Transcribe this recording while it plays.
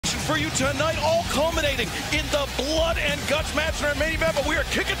for you tonight, all culminating in the blood and guts match in our main event. But we are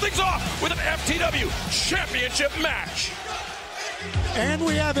kicking things off with an FTW Championship match. And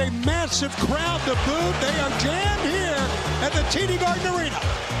we have a massive crowd to boot. They are jammed here at the TD Garden Arena.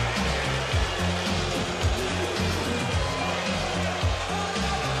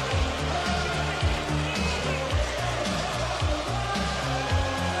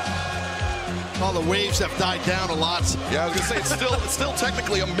 All the waves have died down a lot. Yeah, I was gonna say it's still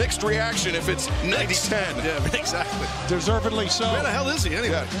technically a mixed reaction if it's 90-10. Yeah, exactly. Deservedly so. Where the hell is he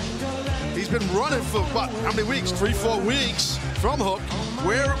anyway? Yeah. He's been running for what? How many weeks? 3-4 weeks from Hook.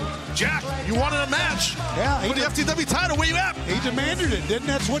 Where, Jack? You wanted a match? Yeah, for the FTW title. Where you at? He demanded it, didn't?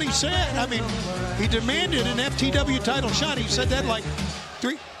 That's what he said. I mean, he demanded an FTW title shot. He said that like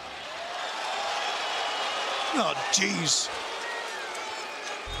 3. Oh, jeez.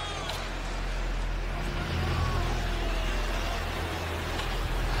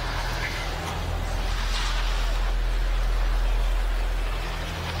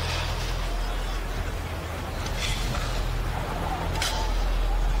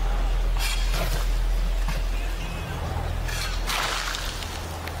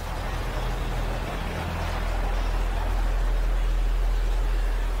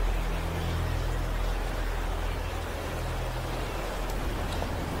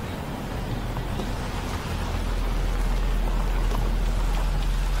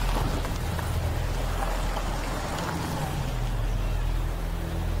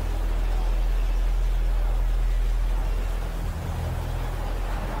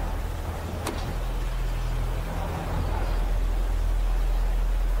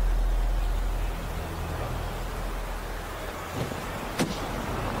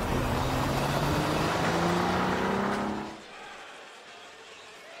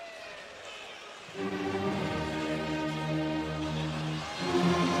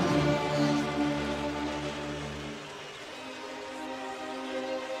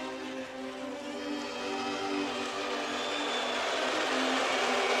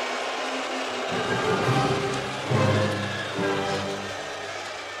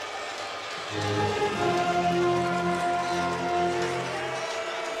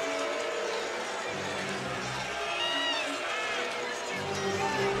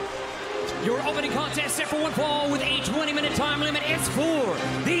 Your opening contest set for one fall with a 20-minute time limit is for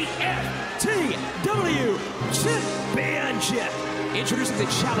the FTW Championship. Introducing the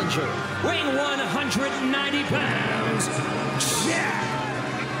challenger, weighing 190 pounds, Jack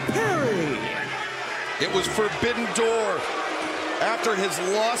Perry. It was Forbidden Door. After his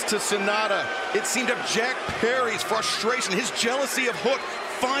loss to Sonata, it seemed that Jack Perry's frustration, his jealousy of Hook,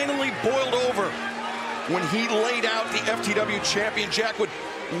 finally boiled over when he laid out the FTW champion. Jack would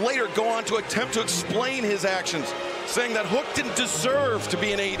later go on to attempt to explain his actions, saying that Hook didn't deserve to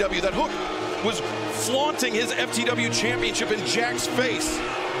be in AEW, that Hook was flaunting his FTW championship in Jack's face.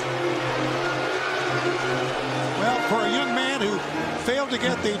 Well, for a young man who failed to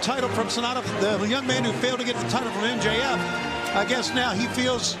get the title from Sonata, the young man who failed to get the title from MJF, I guess now he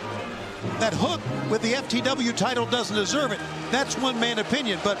feels that Hook with the FTW title doesn't deserve it. That's one man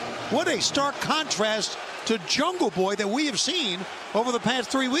opinion, but what a stark contrast to Jungle Boy that we have seen over the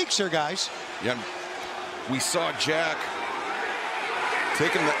past 3 weeks here, guys. Yeah, we saw Jack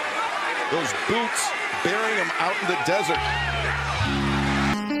taking those boots, burying him out in the desert.